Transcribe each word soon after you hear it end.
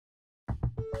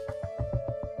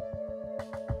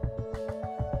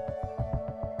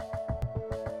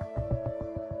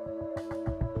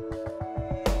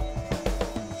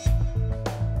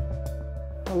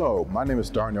Hello, my name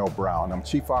is Darnell Brown. I'm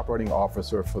Chief Operating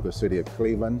Officer for the City of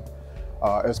Cleveland.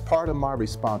 As part of my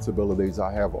responsibilities,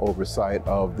 I have oversight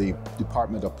of the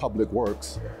Department of Public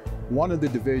Works. One of the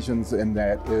divisions in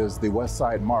that is the West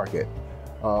Side Market.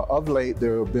 Of late,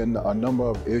 there have been a number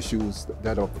of issues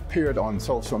that have appeared on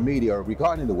social media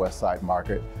regarding the West Side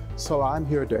Market. So I'm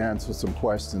here to answer some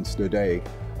questions today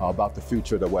about the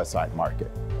future of the West Side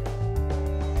Market.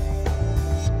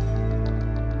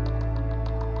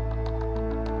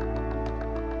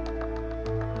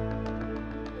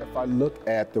 If I look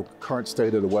at the current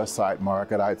state of the West Side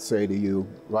Market, I'd say to you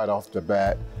right off the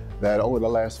bat that over the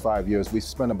last 5 years, we've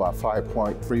spent about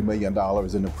 $5.3 million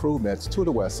in improvements to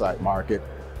the West Side Market,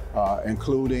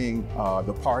 including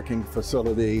the parking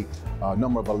facility, a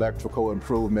number of electrical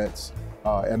improvements,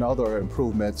 and other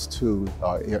improvements to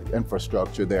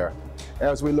infrastructure there.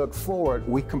 As we look forward,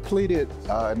 we completed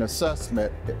an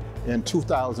assessment in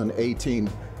 2018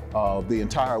 of the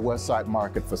entire West Side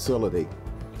Market facility.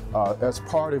 As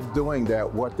part of doing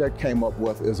that, what that came up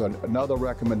with is another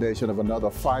recommendation of another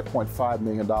 $5.5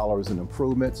 million in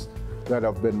improvements that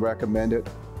have been recommended.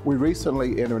 We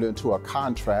recently entered into a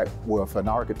contract with an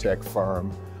architect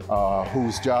firm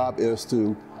whose job is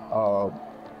to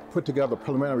put together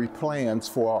preliminary plans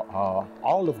for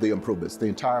all of the improvements, the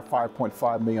entire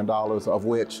 $5.5 million, of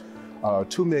which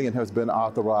 $2 million has been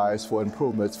authorized for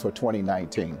improvements for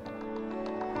 2019.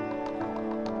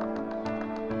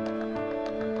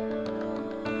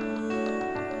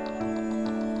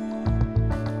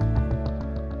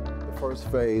 First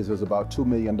phase is about $2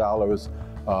 million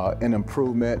in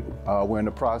improvement. We're in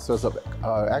the process of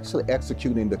actually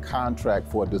executing the contract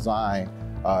for design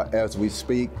as we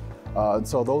speak. And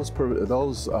so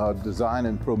those design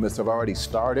improvements have already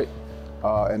started.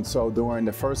 And so during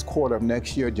the first quarter of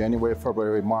next year, January,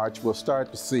 February, March, we'll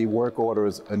start to see work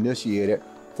orders initiated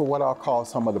for what I'll call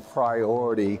some of the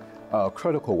priority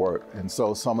critical work. And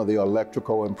so some of the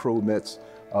electrical improvements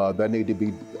that need to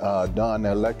be done.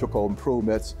 Electrical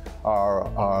improvements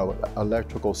are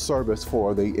electrical service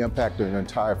for the impact of the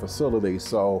entire facility.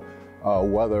 So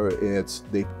whether it's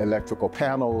the electrical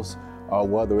panels,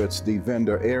 whether it's the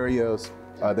vendor areas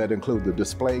that include the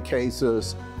display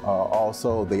cases,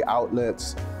 also the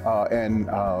outlets, and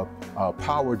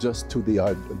power just to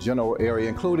the general area,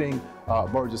 including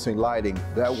emergency lighting.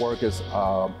 That work is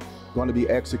going to be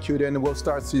executed, and we'll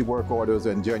start to see work orders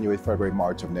in January, February,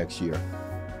 March of next year.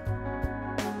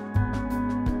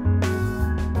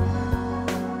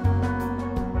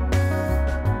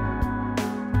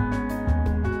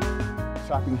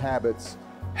 Shopping habits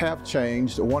have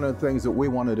changed. One of the things that we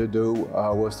wanted to do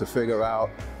was to figure out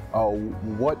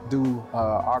what do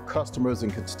our customers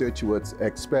and constituents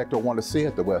expect or want to see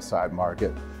at the West Side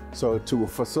Market. So to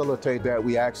facilitate that,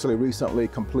 we actually recently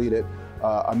completed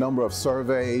a number of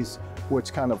surveys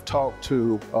which kind of talk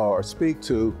to or speak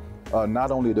to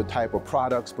not only the type of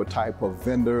products, but type of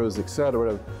vendors,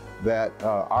 etc., that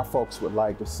our folks would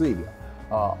like to see.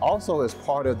 Also, as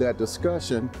part of that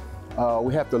discussion,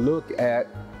 we have to look at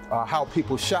how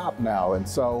people shop now. And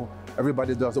so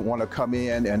everybody doesn't want to come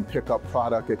in and pick up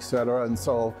product, etc. And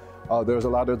so there's a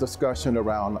lot of discussion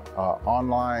around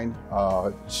online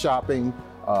shopping,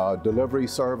 delivery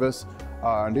service.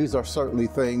 And these are certainly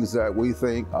things that we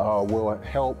think will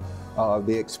help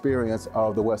the experience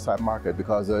of the West Side Market,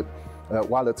 because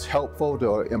while it's helpful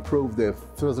to improve the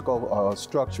physical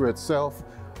structure itself,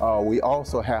 we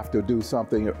also have to do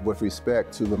something with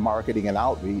respect to the marketing and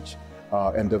outreach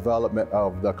and development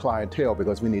of the clientele,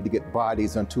 because we need to get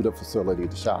bodies into the facility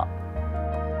to shop.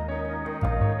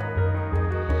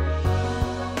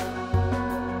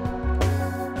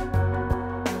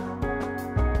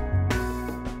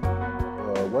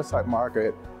 The West Side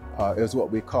Market is what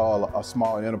we call a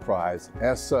small enterprise.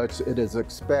 As such, it is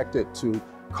expected to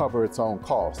cover its own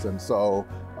costs, and so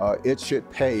it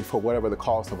should pay for whatever the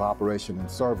cost of operation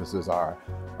and services are.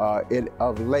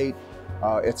 Of late,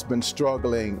 it's been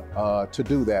struggling to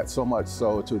do that, so much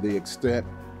so to the extent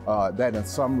that in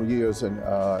some years in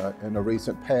the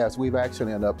recent past, we've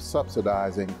actually ended up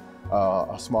subsidizing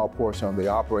a small portion of the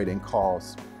operating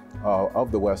costs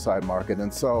of the West Side Market.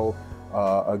 And so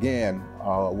again,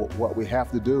 what we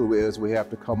have to do is we have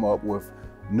to come up with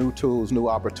new tools, new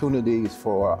opportunities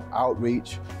for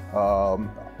outreach,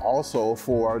 also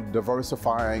for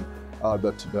diversifying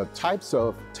the types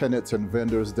of tenants and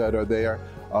vendors that are there,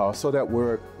 so that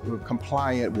we're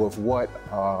compliant with what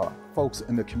folks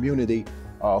in the community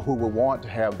who will want to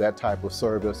have that type of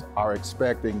service are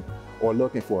expecting or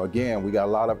looking for. Again, we got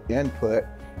a lot of input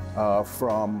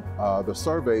from the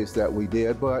surveys that we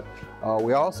did, but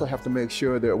we also have to make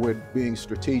sure that we're being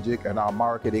strategic in our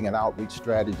marketing and outreach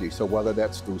strategy. So whether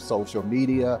that's through social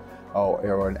media or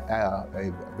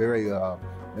a very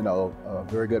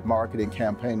very good marketing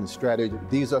campaign and strategy,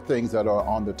 these are things that are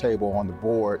on the table, on the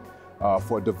board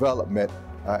for development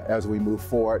as we move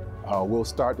forward. We'll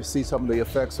start to see some of the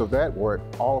effects of that work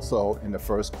also in the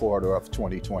first quarter of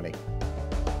 2020.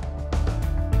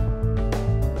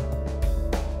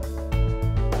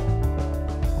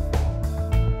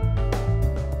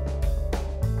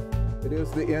 It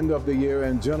is the end of the year,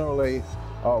 and generally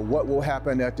what will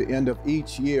happen at the end of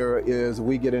each year is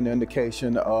we get an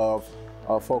indication of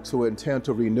folks who intend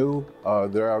to renew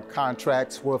their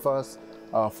contracts with us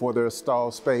for their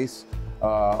stall space,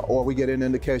 or we get an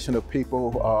indication of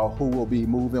people who will be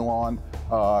moving on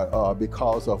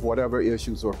because of whatever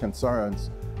issues or concerns.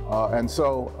 And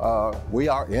so we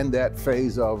are in that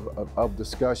phase of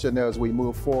discussion as we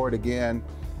move forward. Again,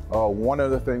 one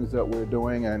of the things that we're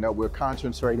doing and that we're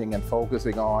concentrating and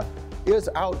focusing on is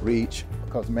outreach,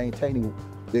 because maintaining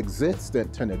the existing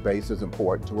tenant base is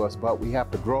important to us, but we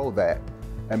have to grow that.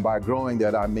 And by growing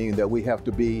that, I mean that we have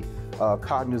to be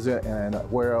cognizant and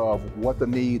aware of what the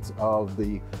needs of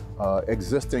the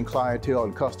existing clientele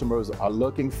and customers are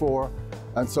looking for.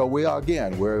 And so we are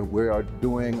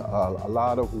doing a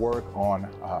lot of work on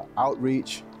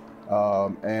outreach,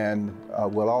 and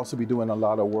we'll also be doing a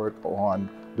lot of work on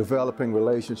developing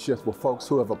relationships with folks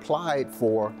who have applied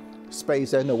for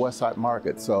space in the Westside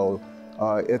market. So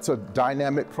it's a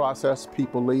dynamic process.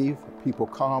 People leave, people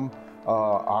come.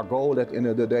 Our goal at the end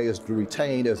of the day is to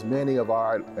retain as many of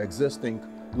our existing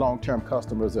long-term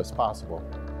customers as possible.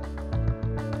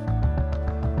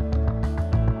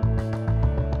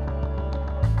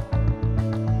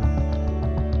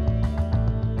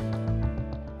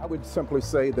 I would simply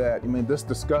say that, this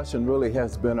discussion really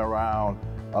has been around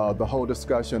the whole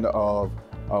discussion of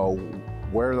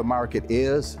where the market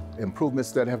is,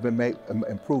 improvements that have been made,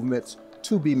 improvements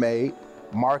to be made,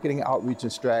 marketing, outreach,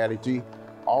 and strategy,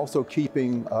 also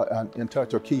keeping in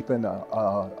touch or keeping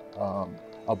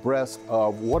abreast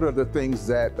of what are the things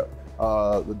that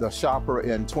the shopper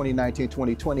in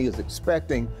 2019-2020 is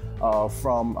expecting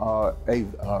from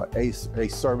a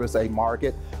service, a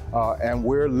market, and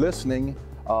we're listening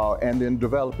and then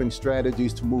developing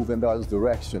strategies to move in those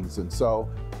directions. And so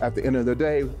at the end of the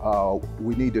day,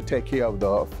 we need to take care of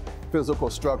the physical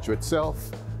structure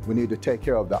itself. We need to take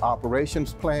care of the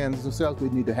operations plans themselves. We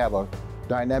need to have a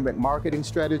dynamic marketing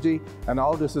strategy, and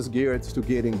all this is geared to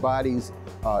getting bodies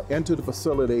into the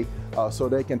facility so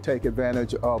they can take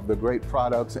advantage of the great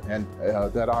products and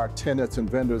that our tenants and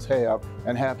vendors have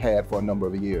and have had for a number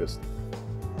of years.